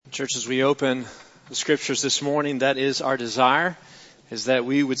Church, as we open the scriptures this morning, that is our desire, is that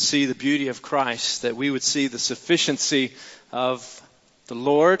we would see the beauty of Christ, that we would see the sufficiency of the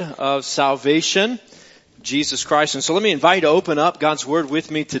Lord of salvation, Jesus Christ. And so let me invite you to open up God's Word with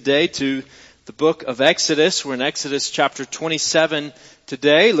me today to the book of Exodus. We're in Exodus chapter 27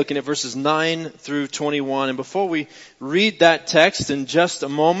 today, looking at verses 9 through 21. And before we read that text in just a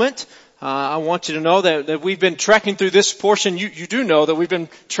moment, I want you to know that we've been trekking through this portion. You do know that we've been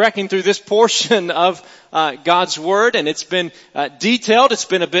trekking through this portion of God's Word, and it's been detailed. It's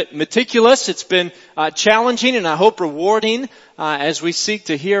been a bit meticulous. It's been challenging, and I hope rewarding as we seek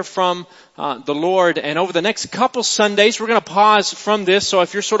to hear from the Lord. And over the next couple Sundays, we're going to pause from this. So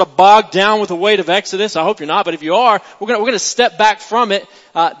if you're sort of bogged down with the weight of Exodus, I hope you're not. But if you are, we're going to step back from it.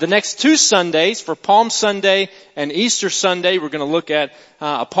 The next two Sundays, for Palm Sunday and Easter Sunday, we're going to look at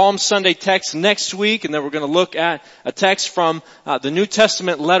a Palm Sunday text next week, and then we're going to look at a text from the New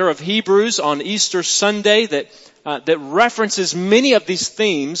Testament letter of Hebrews on Easter Sunday that references many of these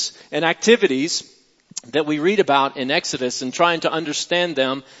themes and activities that we read about in Exodus, and trying to understand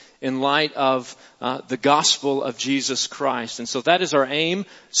them in light of the gospel of Jesus Christ. And so that is our aim,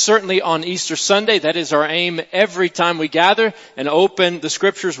 certainly on Easter Sunday. That is our aim every time we gather and open the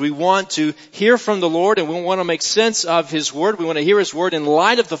scriptures. We want to hear from the Lord, and we want to make sense of His Word. We want to hear His Word in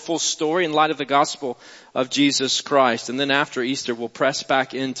light of the full story, in light of the gospel of Jesus Christ. And then after Easter, we'll press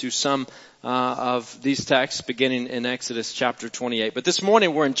back into some of these texts beginning in Exodus chapter 28. But this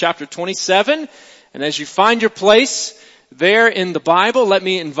morning we're in chapter 27, and as you find your place there in the Bible, let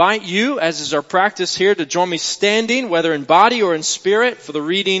me invite you, as is our practice here, to join me standing, whether in body or in spirit, for the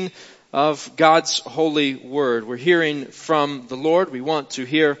reading of God's holy word. We're hearing from the Lord. We want to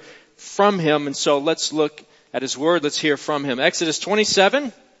hear from Him, and so let's look at His word. Let's hear from Him. Exodus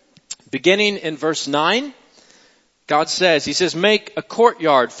 27, beginning in verse 9, God says, He says, "Make a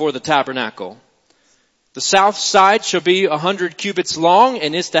courtyard for the tabernacle. The south side shall be 100 cubits long,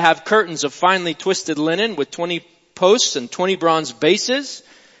 and is to have curtains of finely twisted linen with 20 posts and 20 bronze bases,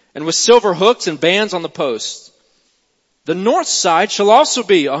 and with silver hooks and bands on the posts. The north side shall also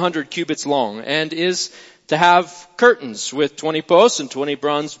be 100 cubits long, and is to have curtains with 20 posts and 20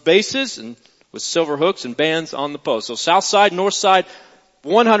 bronze bases, and with silver hooks and bands on the posts." So south side, north side,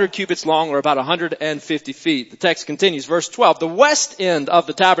 100 cubits long, or about 150 feet. The text continues, verse 12. "The west end of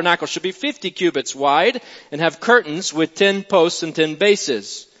the tabernacle should be 50 cubits wide, and have curtains with 10 posts and 10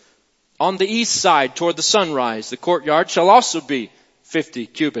 bases. On the east side, toward the sunrise, the courtyard shall also be 50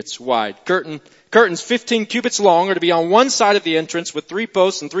 cubits wide. Curtains 15 cubits long are to be on one side of the entrance with 3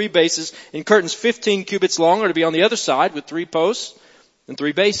 posts and 3 bases, and curtains 15 cubits long are to be on the other side with 3 posts and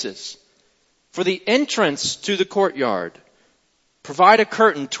 3 bases. For the entrance to the courtyard, provide a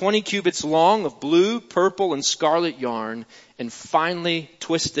curtain 20 cubits long of blue, purple, and scarlet yarn, and finely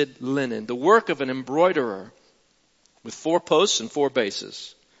twisted linen, the work of an embroiderer, with 4 posts and 4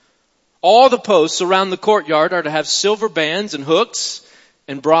 bases. All the posts around the courtyard are to have silver bands and hooks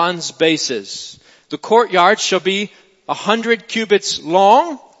and bronze bases. The courtyard shall be 100 cubits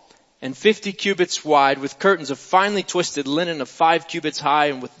long and 50 cubits wide, with curtains of finely twisted linen of 5 cubits high,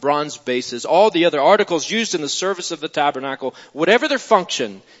 and with bronze bases. All the other articles used in the service of the tabernacle, whatever their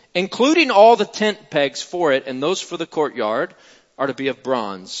function, including all the tent pegs for it and those for the courtyard, are to be of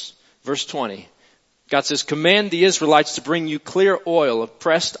bronze." Verse 20. God says, "Command the Israelites to bring you clear oil of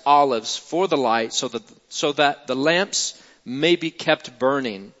pressed olives for the light, so that the lamps may be kept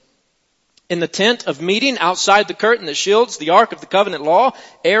burning. In the tent of meeting, outside the curtain that shields the ark of the covenant law,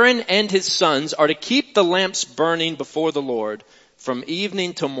 Aaron and his sons are to keep the lamps burning before the Lord from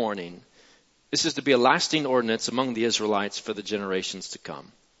evening to morning. This is to be a lasting ordinance among the Israelites for the generations to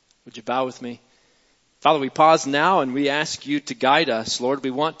come." Would you bow with me? Father, we pause now and we ask you to guide us. Lord, we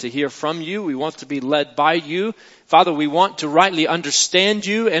want to hear from you. We want to be led by you. Father, we want to rightly understand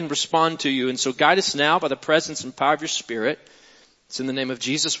you and respond to you. And so guide us now by the presence and power of your Spirit. It's in the name of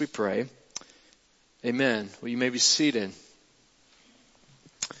Jesus we pray. Amen. Well, you may be seated.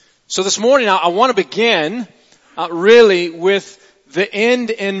 So this morning I want to begin really with the end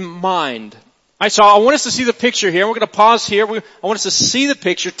in mind. All right, so I want us to see the picture here. We're going to pause here. I want us to see the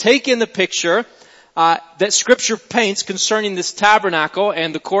picture, take in the picture that Scripture paints concerning this tabernacle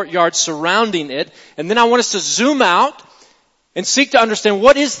and the courtyard surrounding it. And then I want us to zoom out and seek to understand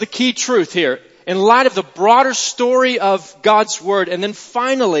what is the key truth here in light of the broader story of God's Word. And then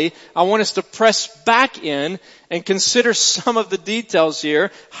finally, I want us to press back in and consider some of the details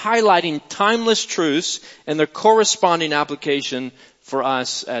here, highlighting timeless truths and their corresponding application for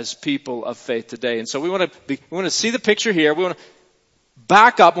us as people of faith today. And so we want to see the picture here. We want to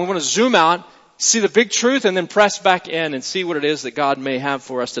back up. We want to zoom out, see the big truth and then press back in and see what it is that God may have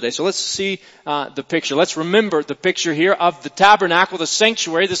for us today. So let's see the picture. Let's remember the picture here of the tabernacle, the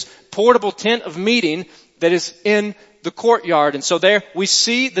sanctuary, this portable tent of meeting that is in the courtyard. And so there we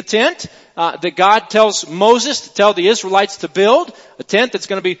see the tent that God tells Moses to tell the Israelites to build, a tent that's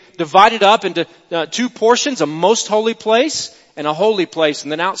going to be divided up into two portions, a most holy place and a holy place.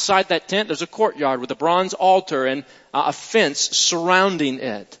 And then outside that tent there's a courtyard with a bronze altar and a fence surrounding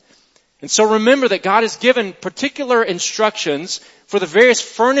it. And so remember that God has given particular instructions for the various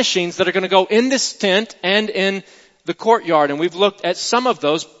furnishings that are going to go in this tent and in the courtyard. And we've looked at some of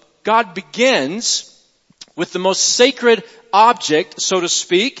those. God begins with the most sacred object, so to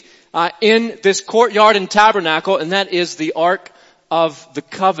speak, in this courtyard and tabernacle, and that is the Ark of the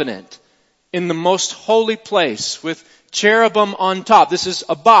Covenant in the most holy place with cherubim on top. This is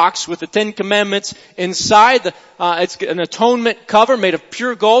a box with the 10 Commandments inside. It's an atonement cover made of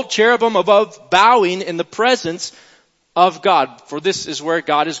pure gold, cherubim above bowing in the presence of God. For this is where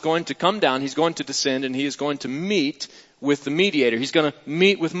God is going to come down. He's going to descend and He is going to meet with the mediator. He's going to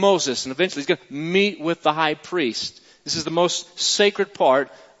meet with Moses and eventually He's going to meet with the high priest. This is the most sacred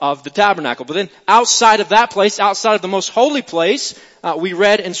part of the tabernacle. But then outside of that place, outside of the most holy place, we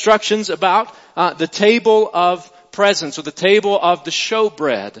read instructions about the table of presence, or the table of the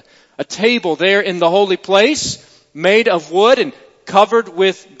showbread. A table there in the holy place made of wood and covered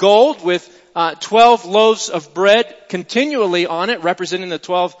with gold with 12 loaves of bread continually on it, representing the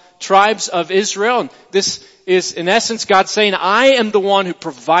 12 tribes of Israel. And this is in essence God saying, I am the one who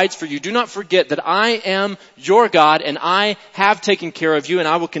provides for you. Do not forget that I am your God and I have taken care of you and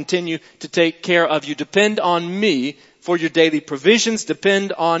I will continue to take care of you. Depend on me for your daily provisions.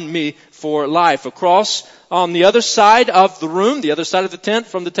 Depend on me for life. Across on the other side of the room, the other side of the tent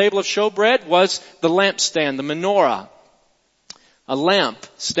from the table of showbread was the lampstand, the menorah. A lamp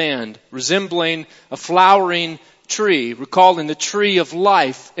stand resembling a flowering tree, recalling the tree of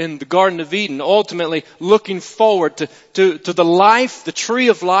life in the Garden of Eden, ultimately looking forward to the life, the tree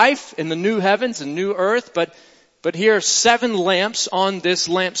of life in the new heavens and new earth. But here are 7 lamps on this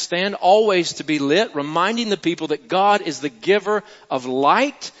lampstand, always to be lit, reminding the people that God is the giver of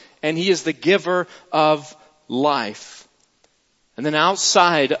light and He is the giver of life. And then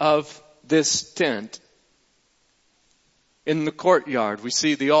outside of this tent, in the courtyard, we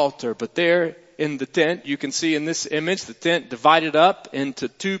see the altar. But there in the tent, you can see in this image, the tent divided up into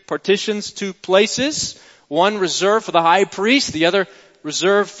 2 partitions, 2 places. One reserved for the high priest, the other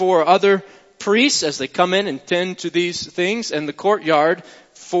reserved for other priests as they come in and tend to these things, and the courtyard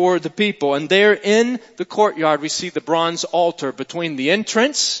for the people. And there in the courtyard, we see the bronze altar between the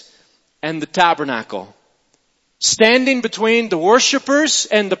entrance and the tabernacle. Standing between the worshipers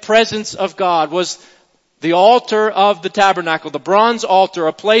and the presence of God was the altar of the tabernacle, the bronze altar,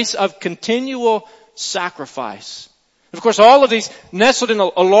 a place of continual sacrifice. And of course, all of these nestled in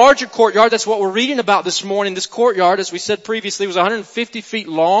a larger courtyard. That's what we're reading about this morning. This courtyard, as we said previously, was 150 feet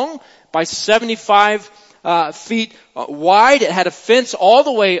long by 75 feet wide. It had a fence all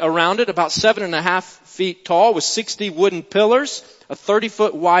the way around it, about 7.5 feet tall, with 60 wooden pillars, a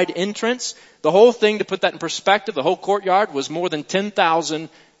 30-foot wide entrance. The whole thing, to put that in perspective, the whole courtyard was more than 10,000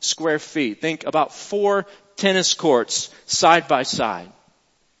 square feet. Think about 4 tennis courts side by side.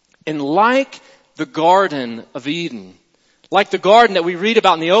 And like the Garden of Eden, like the garden that we read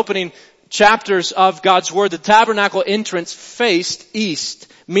about in the opening chapters of God's Word, the tabernacle entrance faced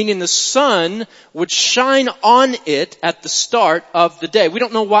east, meaning the sun would shine on it at the start of the day. We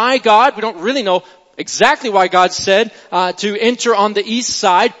don't know why we don't really know exactly why God said to enter on the east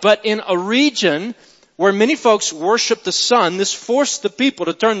side, but in a region where many folks worship the sun, this forced the people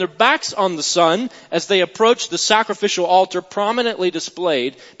to turn their backs on the sun as they approached the sacrificial altar prominently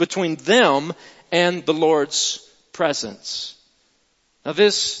displayed between them and the Lord's presence. Now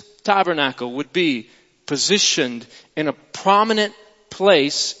this tabernacle would be positioned in a prominent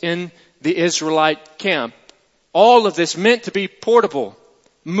place in the Israelite camp. All of this meant to be portable,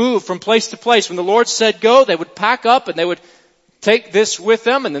 move from place to place. When the Lord said go, they would pack up and they would take this with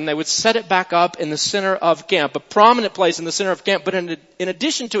them, and then they would set it back up in the center of camp, a prominent place in the center of camp. But in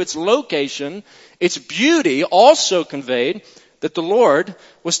addition to its location, its beauty also conveyed that the Lord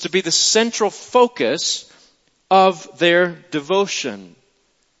was to be the central focus of their devotion.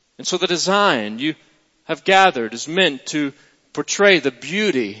 And so the design you have gathered is meant to portray the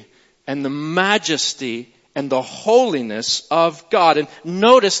beauty and the majesty and the holiness of God. And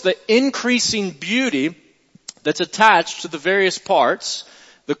notice the increasing beauty that's attached to the various parts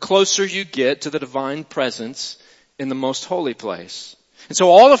the closer you get to the divine presence in the most holy place. And so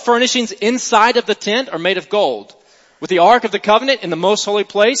all the furnishings inside of the tent are made of gold. with the Ark of the Covenant in the most holy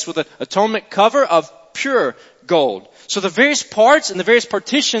place with an atonement cover of pure gold. So the various parts and the various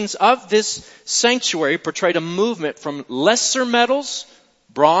partitions of this sanctuary portrayed a movement from lesser metals,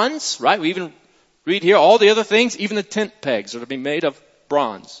 bronze, right? We even read here all the other things, even the tent pegs are to be made of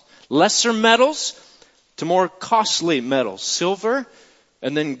bronze. Lesser metals to more costly metals, silver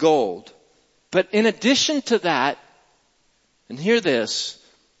and then gold. But in addition to that, and hear this,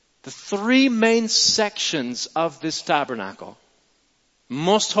 the three main sections of this tabernacle,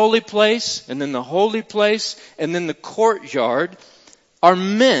 most holy place, and then the holy place, and then the courtyard, are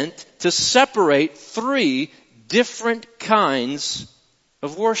meant to separate three different kinds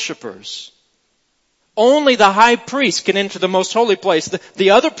of worshipers. Only the high priest can enter the most holy place.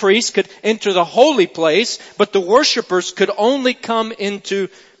 The other priests could enter the holy place, but the worshipers could only come into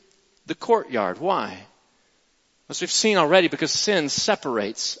the courtyard. Why? As we've seen already, because sin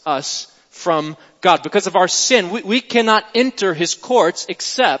separates us from God. Because of our sin, we cannot enter His courts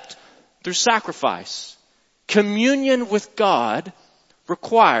except through sacrifice. Communion with God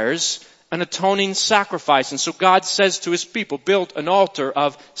requires an atoning sacrifice. And so God says to His people, build an altar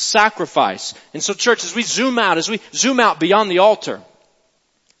of sacrifice. And so church, as we zoom out beyond the altar,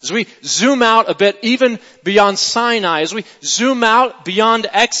 as we zoom out a bit even beyond Sinai, as we zoom out beyond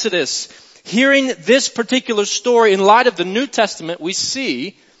Exodus, hearing this particular story in light of the New Testament, we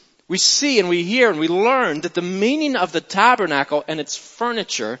see and we hear and we learn that the meaning of the tabernacle and its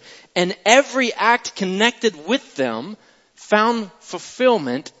furniture and every act connected with them found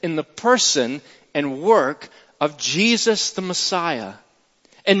fulfillment in the person and work of Jesus the Messiah.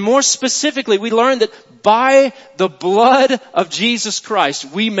 And more specifically, we learn that by the blood of Jesus Christ,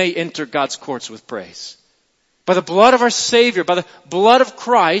 we may enter God's courts with praise. By the blood of our Savior, by the blood of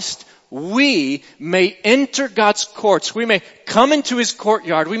Christ, we may enter God's courts. We may come into His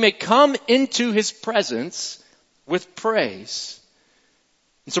courtyard. We may come into His presence with praise.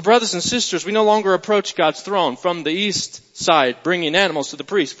 And so brothers and sisters, we no longer approach God's throne from the east side, bringing animals to the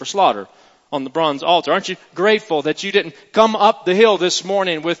priest for slaughter on the bronze altar. Aren't you grateful that you didn't come up the hill this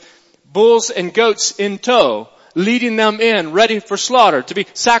morning with bulls and goats in tow, leading them in, ready for slaughter, to be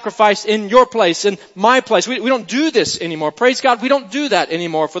sacrificed in your place, in my place? We don't do this anymore. Praise God, we don't do that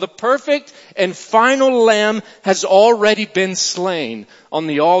anymore. For the perfect and final Lamb has already been slain on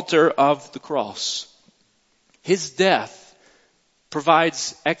the altar of the cross. His death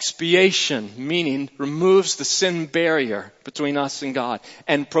provides expiation, meaning removes the sin barrier between us and God.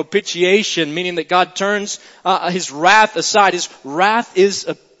 And propitiation, meaning that God turns His wrath aside. His wrath is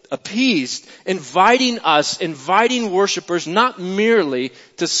appeased, inviting worshipers not merely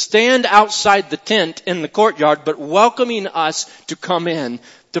to stand outside the tent in the courtyard, but welcoming us to come in,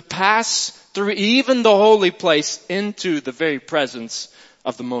 to pass through even the holy place into the very presence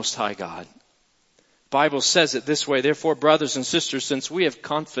of the Most High God. The Bible says it this way, therefore, brothers and sisters, since we have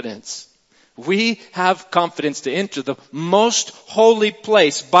confidence to enter the most holy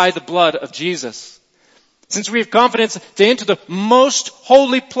place by the blood of Jesus. Since we have confidence to enter the most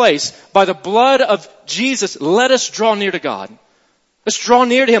holy place by the blood of Jesus, let us draw near to God. Let's draw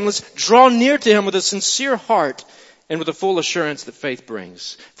near to Him. Let's draw near to Him with a sincere heart and with the full assurance that faith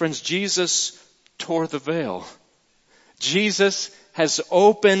brings. Friends, Jesus tore the veil. Jesus has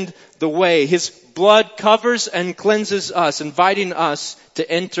opened the way. His blood covers and cleanses us, inviting us to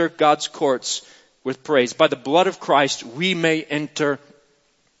enter God's courts with praise. By the blood of Christ, we may enter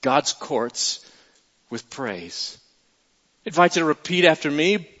God's courts with praise. I invite you to repeat after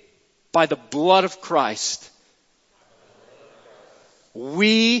me. By the blood of Christ,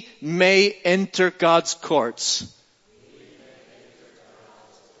 we may enter God's courts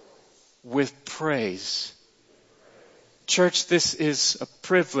with praise. Church, this is a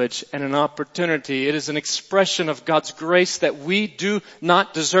privilege and an opportunity. It is an expression of God's grace that we do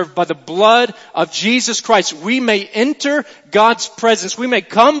not deserve. By the blood of Jesus Christ, we may enter God's presence. We may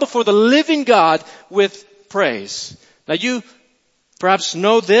come before the living God with praise. Now you perhaps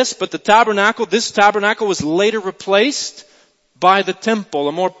know this, but this tabernacle was later replaced by the temple,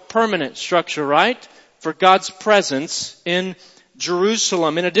 a more permanent structure, right? For God's presence in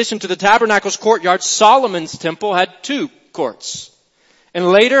Jerusalem. In addition to the tabernacle's courtyard, Solomon's temple had 2 courts. And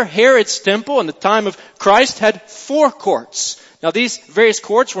later, Herod's temple in the time of Christ had 4 courts. Now these various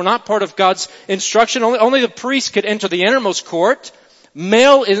courts were not part of God's instruction. Only the priests could enter the innermost court.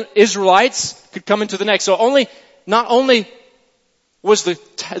 Male Israelites could come into the next. So not only was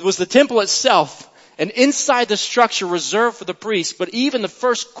the temple itself and inside the structure reserved for the priests, but even the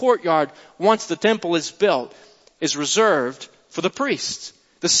first courtyard, once the temple is built, is reserved for the priests.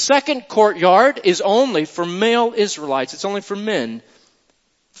 The second courtyard is only for male Israelites. It's only for men,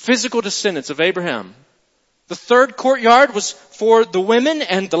 physical descendants of Abraham. The third courtyard was for the women,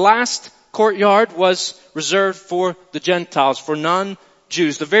 and the last courtyard was reserved for the Gentiles, for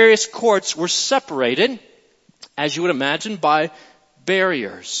non-Jews. The various courts were separated, as you would imagine, by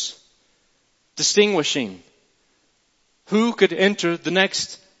barriers, distinguishing who could enter the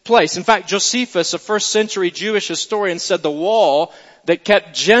next place. In fact, Josephus, a first century Jewish historian, said the wall that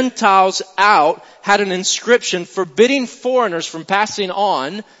kept Gentiles out had an inscription forbidding foreigners from passing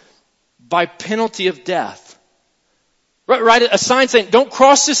on by penalty of death. Right, a sign saying, don't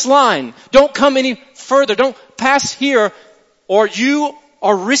cross this line. Don't come any further. Don't pass here, or you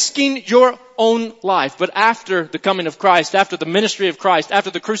are risking your own life. But after the coming of Christ, after the ministry of Christ, after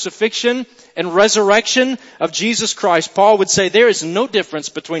the crucifixion and resurrection of Jesus Christ, Paul would say there is no difference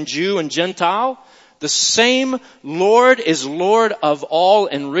between Jew and Gentile. The same Lord is Lord of all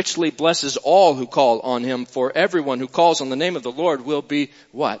and richly blesses all who call on Him. For everyone who calls on the name of the Lord will be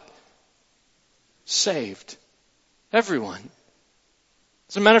what? Saved. Everyone.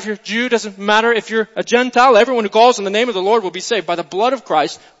 Doesn't matter if you're a Jew, doesn't matter if you're a Gentile. Everyone who calls on the name of the Lord will be saved. By the blood of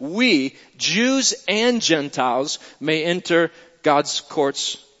Christ, we, Jews and Gentiles, may enter God's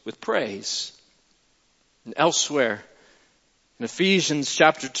courts with praise. And elsewhere, in Ephesians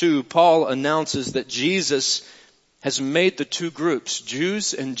chapter 2, Paul announces that Jesus has made the two groups,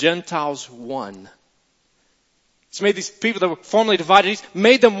 Jews and Gentiles, one. He's made these people that were formerly divided, He's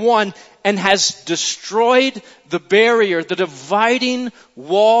made them one, and has destroyed the barrier, the dividing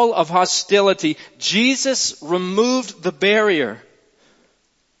wall of hostility. Jesus removed the barrier.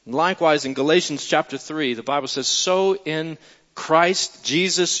 And likewise, in Galatians chapter 3, the Bible says, so in Christ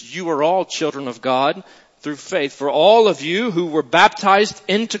Jesus you are all children of God through faith. For all of you who were baptized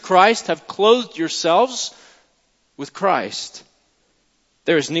into Christ have clothed yourselves with Christ.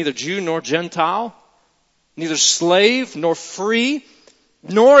 There is neither Jew nor Gentile, neither slave nor free,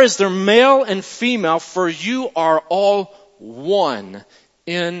 nor is there male and female, for you are all one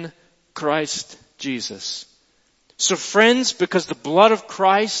in Christ Jesus. So friends, because the blood of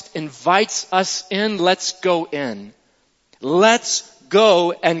Christ invites us in, let's go in. Let's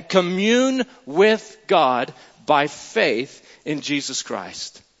go and commune with God by faith in Jesus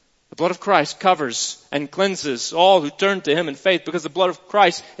Christ. The blood of Christ covers and cleanses all who turn to Him in faith, because the blood of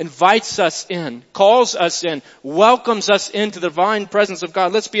Christ invites us in, calls us in, welcomes us into the divine presence of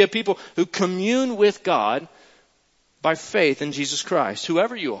God. Let's be a people who commune with God by faith in Jesus Christ,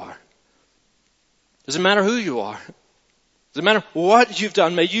 whoever you are. Doesn't matter who you are. Doesn't matter what you've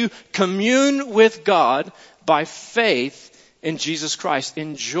done. May you commune with God by faith in Jesus Christ.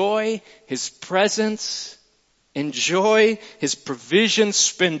 Enjoy His presence. Enjoy His provision.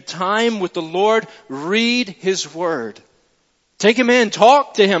 Spend time with the Lord. Read His Word. Take Him in.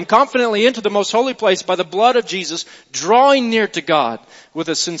 Talk to Him confidently into the most holy place by the blood of Jesus, drawing near to God with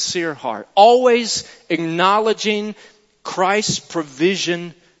a sincere heart. Always acknowledging Christ's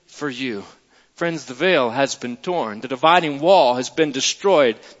provision for you. Friends, the veil has been torn. The dividing wall has been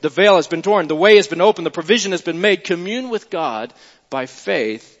destroyed. The veil has been torn. The way has been opened. The provision has been made. Commune with God by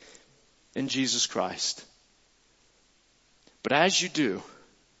faith in Jesus Christ. But as you do,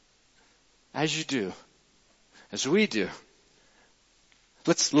 as we do,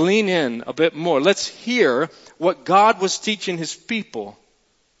 let's lean in a bit more. Let's hear what God was teaching His people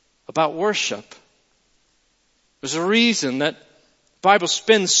about worship. There's a reason that the Bible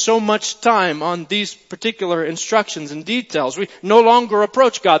spends so much time on these particular instructions and details. We no longer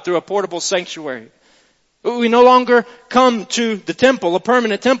approach God through a portable sanctuary. We no longer come to the temple, a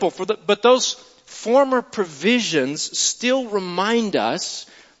permanent temple, but those former provisions still remind us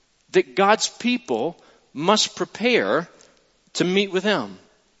that God's people must prepare to meet with Him.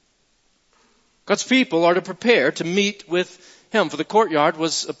 God's people are to prepare to meet with Him. For the courtyard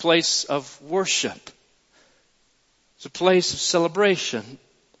was a place of worship. It's a place of celebration.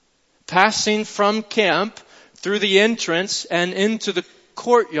 Passing from camp through the entrance and into the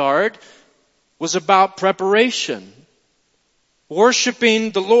courtyard was about preparation.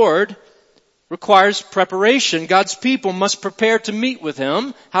 Worshiping the Lord requires preparation. God's people must prepare to meet with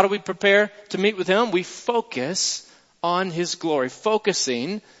Him. How do we prepare to meet with Him? We focus on His glory,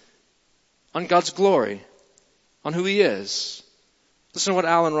 focusing on God's glory, on who He is. Listen to what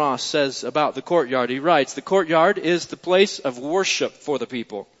Alan Ross says about the courtyard. He writes, the courtyard is the place of worship for the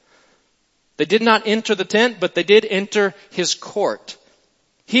people. They did not enter the tent, but they did enter His court.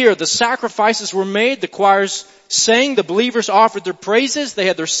 Here, the sacrifices were made, the choirs sang, the believers offered their praises, they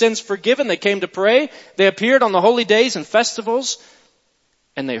had their sins forgiven, they came to pray, they appeared on the holy days and festivals,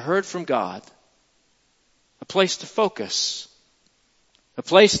 and they heard from God. A place to focus, a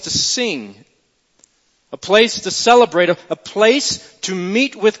place to sing, a place to celebrate, a place to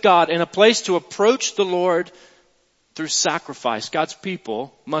meet with God, and a place to approach the Lord through sacrifice. God's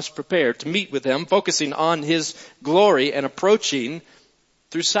people must prepare to meet with Him, focusing on His glory and approaching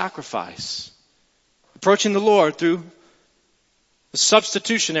through sacrifice. Approaching the Lord through the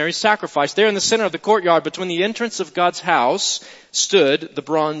substitutionary sacrifice. There in the center of the courtyard between the entrance of God's house stood the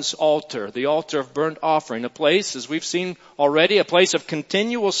bronze altar, the altar of burnt offering, a place, as we've seen already, a place of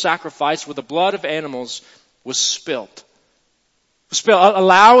continual sacrifice where the blood of animals was spilt.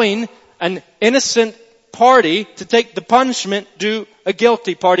 Allowing an innocent party to take the punishment due a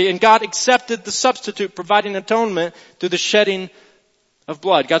guilty party. And God accepted the substitute, providing atonement through the shedding of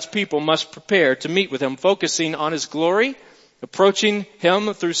blood. God's people must prepare to meet with Him, focusing on His glory, approaching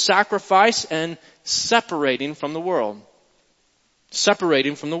Him through sacrifice, and separating from the world.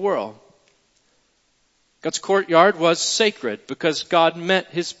 Separating from the world. God's courtyard was sacred because God met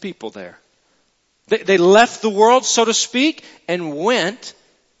His people there. They left the world, so to speak, and went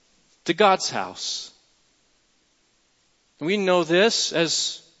to God's house. We know this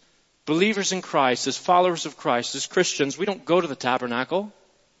as believers in Christ, as followers of Christ, as Christians. We don't go to the tabernacle.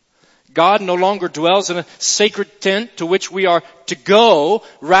 God no longer dwells in a sacred tent to which we are to go.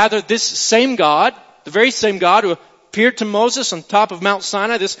 Rather, this same God, the very same God who appeared to Moses on top of Mount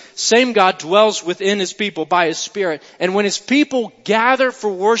Sinai, this same God dwells within His people by His Spirit. And when His people gather for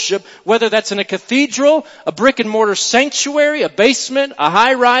worship, whether that's in a cathedral, a brick and mortar sanctuary, a basement, a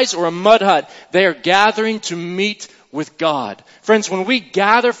high rise, or a mud hut, they are gathering to meet with God. Friends, when we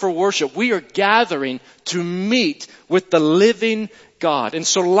gather for worship, we are gathering to meet with the living God. And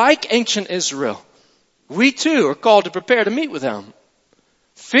so like ancient Israel, we too are called to prepare to meet with Him.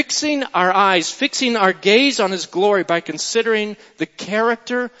 Fixing our eyes, fixing our gaze on His glory by considering the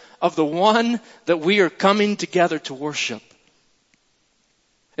character of the one that we are coming together to worship.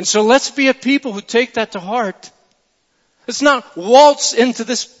 And so let's be a people who take that to heart. Let's not waltz into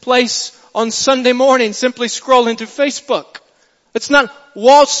this place on Sunday morning simply scrolling through Facebook. Let's not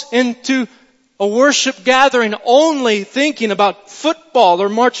waltz into a worship gathering only thinking about football or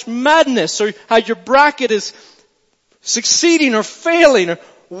March Madness or how your bracket is succeeding or failing or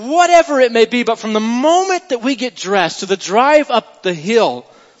whatever it may be. But from the moment that we get dressed to the drive up the hill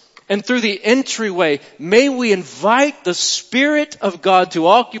and through the entryway, may we invite the Spirit of God to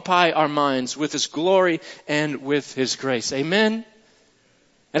occupy our minds with His glory and with His grace. Amen?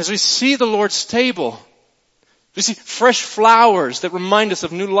 And as we see the Lord's table, we see fresh flowers that remind us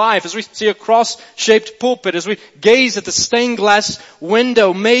of new life. As we see a cross-shaped pulpit, as we gaze at the stained glass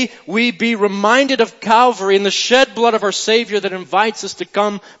window, may we be reminded of Calvary and the shed blood of our Savior that invites us to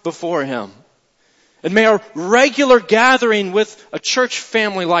come before Him. And may our regular gathering with a church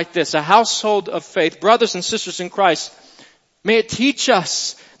family like this, a household of faith, brothers and sisters in Christ, may it teach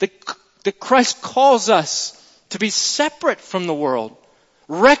us that Christ calls us to be separate from the world,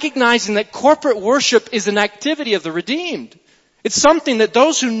 recognizing that corporate worship is an activity of the redeemed. It's something that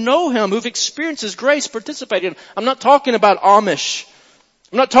those who know Him, who've experienced His grace, participate in. I'm not talking about Amish.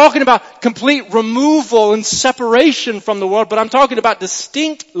 I'm not talking about complete removal and separation from the world, but I'm talking about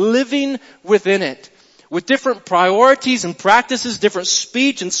distinct living within it, with different priorities and practices, different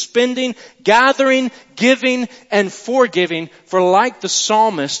speech and spending, gathering, giving, and forgiving. For like the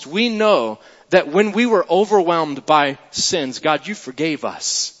psalmist, we know that when we were overwhelmed by sins, God, You forgave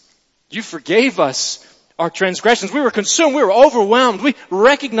us. You forgave us our transgressions. We were consumed. We were overwhelmed. We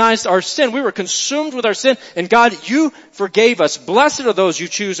recognized our sin. We were consumed with our sin. And God, You forgave us. Blessed are those You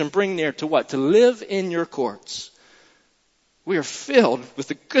choose and bring near to what? To live in Your courts. We are filled with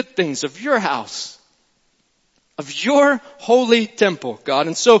the good things of Your house, of Your holy temple, God.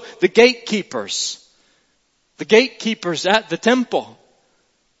 And so the gatekeepers at the temple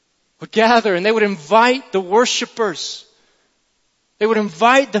would gather and they would invite the worshipers. They would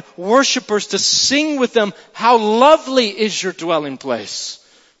invite the worshipers to sing with them, how lovely is Your dwelling place.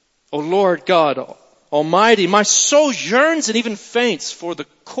 O Lord God Almighty, my soul yearns and even faints for the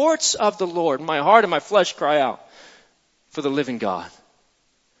courts of the Lord. My heart and my flesh cry out for the living God.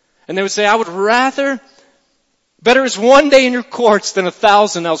 And they would say, better is one day in Your courts than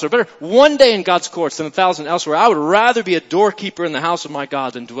 1,000 elsewhere. Better one day in God's courts than 1,000 elsewhere. I would rather be a doorkeeper in the house of my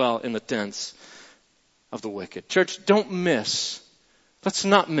God than dwell in the tents of the wicked. Church, let's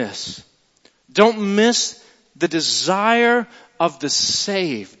not miss. Don't miss the desire of the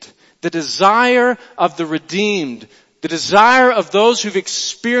saved, the desire of the redeemed, the desire of those who've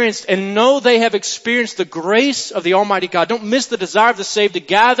experienced and know they have experienced the grace of the Almighty God. Don't miss the desire of the saved to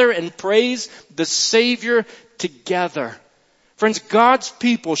gather and praise the Savior together. Friends, God's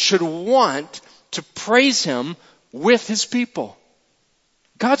people should want to praise Him with His people.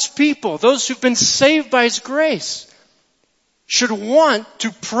 God's people, those who've been saved by His grace, should want to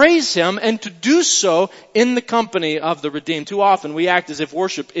praise Him and to do so in the company of the redeemed. Too often we act as if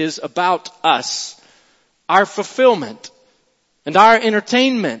worship is about us, our fulfillment, and our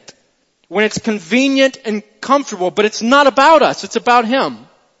entertainment, when it's convenient and comfortable, but it's not about us, it's about Him.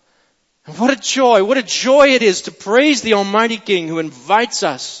 And what a joy it is to praise the Almighty King who invites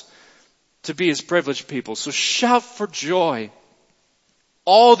us to be His privileged people. So shout for joy,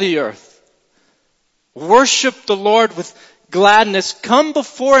 all the earth. Worship the Lord with gladness. Come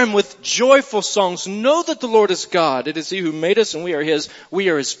before Him with joyful songs. Know that the Lord is God. It is He who made us and we are His. We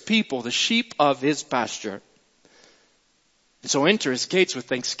are His people, the sheep of His pasture. And so enter His gates with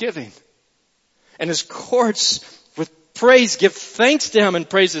thanksgiving and His courts with praise. Give thanks to Him and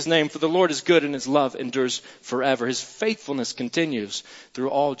praise His name, for the Lord is good and His love endures forever. His faithfulness continues through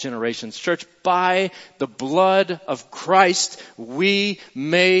all generations. Church, by the blood of Christ, we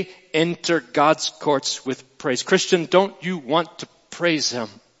may enter God's courts with praise. Christian, don't you want to praise Him?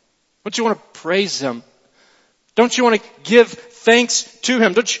 Don't you want to praise Him? Don't you want to give thanks to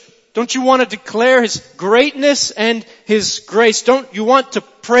Him? Don't you want to declare His greatness and His grace? Don't you want to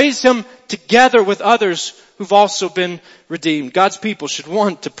praise Him together with others who've also been redeemed? God's people should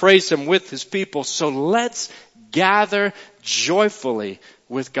want to praise Him with His people. So let's gather joyfully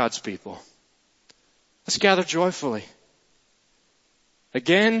with God's people. Let's gather joyfully.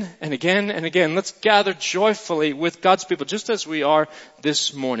 Again and again and again. Let's gather joyfully with God's people, just as we are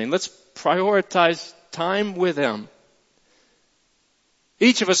this morning. Let's prioritize time with Him.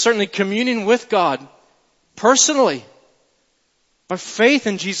 Each of us certainly communing with God personally by faith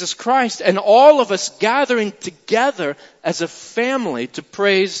in Jesus Christ, and all of us gathering together as a family to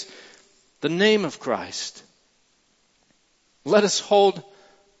praise the name of Christ. Let us hold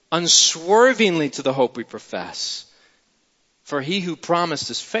unswervingly to the hope we profess, for He who promised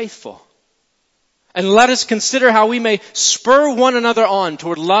is faithful. And let us consider how we may spur one another on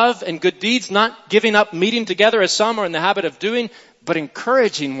toward love and good deeds, not giving up meeting together as some are in the habit of doing, but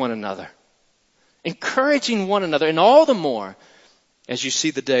encouraging one another. Encouraging one another, and all the more as you see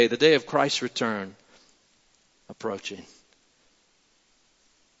the day of Christ's return approaching.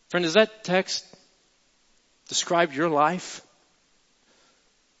 Friend, does that text describe your life?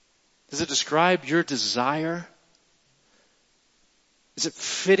 Does it describe your desire? Is it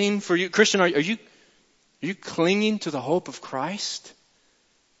fitting for you? Christian, are you clinging to the hope of Christ?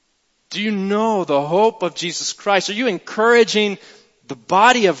 Do you know the hope of Jesus Christ? Are you encouraging the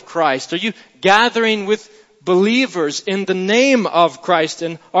body of Christ? Are you gathering with believers in the name of Christ?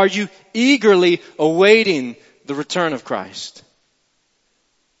 And are you eagerly awaiting the return of Christ?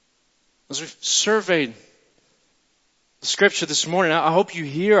 As we've surveyed the Scripture this morning, I hope you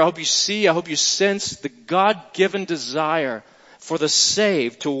hear, I hope you see, I hope you sense the God-given desire for the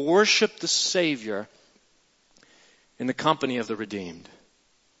saved to worship the Savior in the company of the redeemed.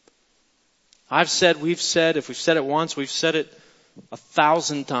 I've said, we've said, if we've said it once, we've said it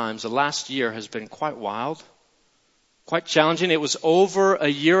 1,000 times. The last year has been quite wild, quite challenging. It was over a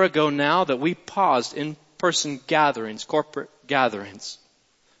year ago now that we paused in-person gatherings, corporate gatherings,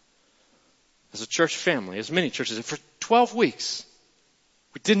 as a church family, as many churches. For 12 weeks,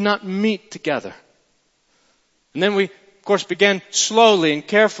 we did not meet together. And then we, of course, began slowly and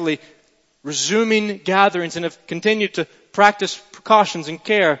carefully resuming gatherings and have continued to practice precautions and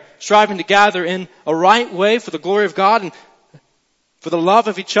care, striving to gather in a right way for the glory of God and for the love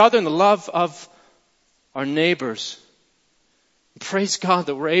of each other and the love of our neighbors. Praise God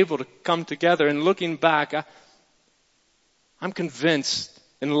that we're able to come together. And looking back, I'm convinced,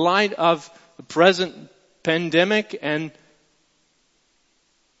 in light of the present pandemic and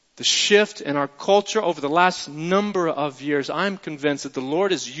the shift in our culture over the last number of years, I'm convinced that the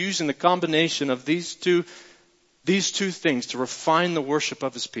Lord is using the combination of these two things to refine the worship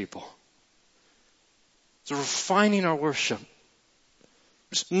of His people. It's refining our worship.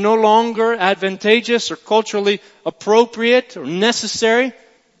 It's no longer advantageous or culturally appropriate or necessary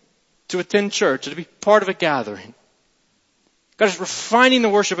to attend church or to be part of a gathering. God is refining the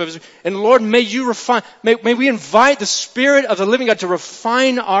worship of His people. And Lord, may you refine, may we invite the Spirit of the living God to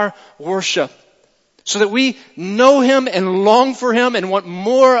refine our worship so that we know Him and long for Him and want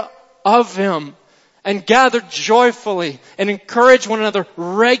more of Him, and gather joyfully and encourage one another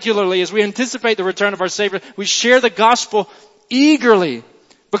regularly as we anticipate the return of our Savior. We share the gospel eagerly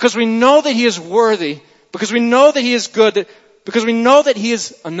because we know that He is worthy, because we know that He is good, because we know that He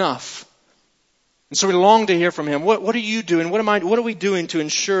is enough. And so we long to hear from Him. What are you doing? What are we doing to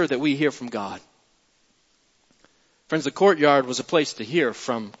ensure that we hear from God? Friends, the courtyard was a place to hear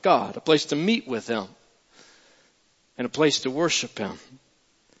from God, a place to meet with Him, and a place to worship Him.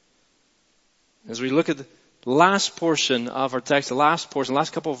 As we look at the last portion of our text, last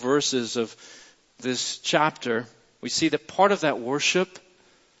couple of verses of this chapter, we see that part of that worship,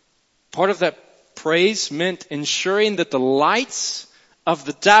 part of that praise meant ensuring that the lights of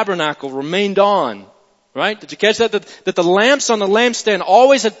the tabernacle remained on. Right? Did you catch that? That the lamps on the lampstand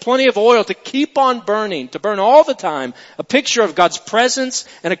always had plenty of oil to keep on burning, to burn all the time. A picture of God's presence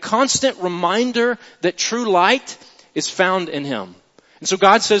and a constant reminder that true light is found in Him. And so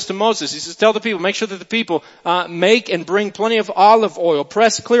God says to Moses, He says, tell the people, make sure that the people make and bring plenty of olive oil,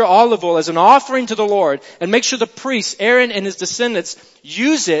 press clear olive oil as an offering to the Lord, and make sure the priests, Aaron and his descendants,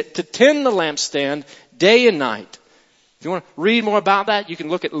 use it to tend the lampstand day and night. If you want to read more about that, you can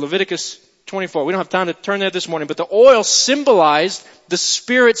look at Leviticus 24. We don't have time to turn there this morning, but the oil symbolized the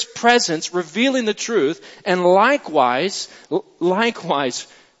Spirit's presence, revealing the truth. And likewise,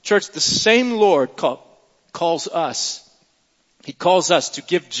 church, the same Lord calls us. He calls us to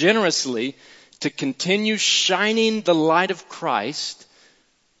give generously, to continue shining the light of Christ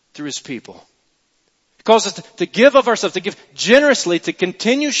through His people. He calls us to give of ourselves, to give generously, to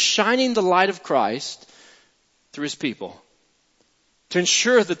continue shining the light of Christ through His people. To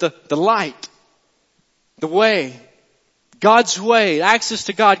ensure that the light, the way, God's way, access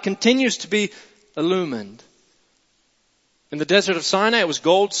to God continues to be illumined. In the desert of Sinai, it was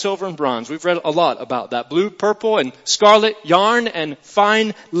gold, silver, and bronze. We've read a lot about that. Blue, purple, and scarlet, yarn, and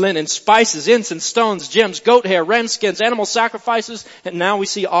fine linen, spices, incense, stones, gems, goat hair, ram skins, animal sacrifices, and now we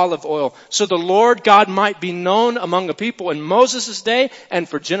see olive oil. So the Lord God might be known among the people in Moses' day and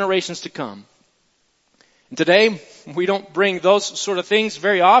for generations to come. And today, we don't bring those sort of things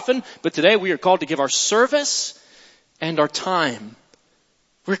very often, but today we are called to give our service and our time.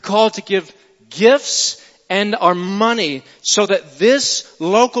 We're called to give gifts and our money so that this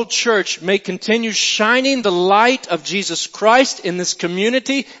local church may continue shining the light of Jesus Christ in this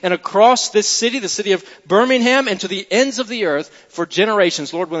community and across this city, the city of Birmingham, and to the ends of the earth for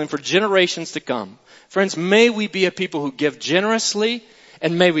generations, Lord willing, for generations to come. Friends, may we be a people who give generously,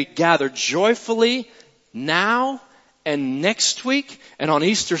 and may we gather joyfully now and next week and on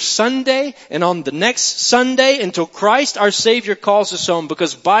Easter Sunday and on the next Sunday until Christ our Savior calls us home,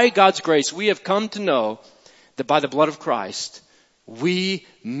 because by God's grace we have come to know that by the blood of Christ we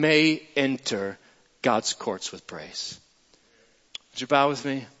may enter God's courts with praise. Would you bow with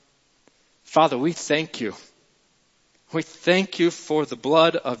me? Father, we thank you. We thank you for the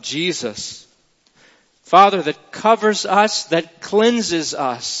blood of Jesus. Father, that covers us, that cleanses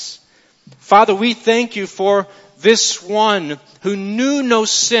us. Father, we thank you for this one who knew no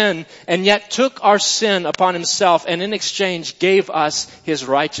sin and yet took our sin upon himself and in exchange gave us his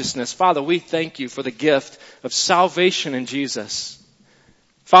righteousness. Father, we thank you for the gift of salvation in Jesus.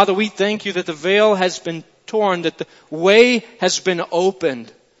 Father, we thank you that the veil has been torn, that the way has been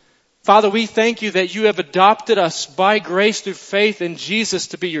opened. Father, we thank you that you have adopted us by grace through faith in Jesus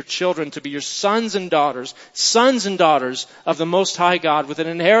to be your children, to be your sons and daughters of the Most High God, with an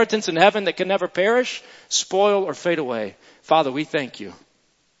inheritance in heaven that can never perish, spoil, or fade away. Father, we thank you.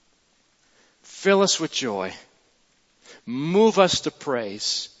 Fill us with joy. Move us to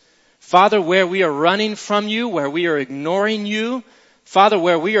praise. Father, where we are running from you, where we are ignoring you, Father,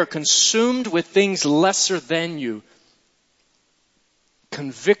 where we are consumed with things lesser than you,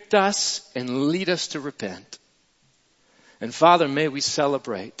 convict us and lead us to repent. And Father, may we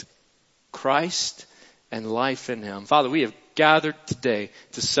celebrate Christ and life in Him. Father, we have gathered today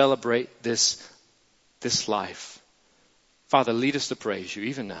to celebrate this life. Father, lead us to praise you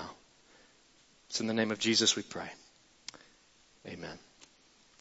even now. It's in the name of Jesus we pray. Amen.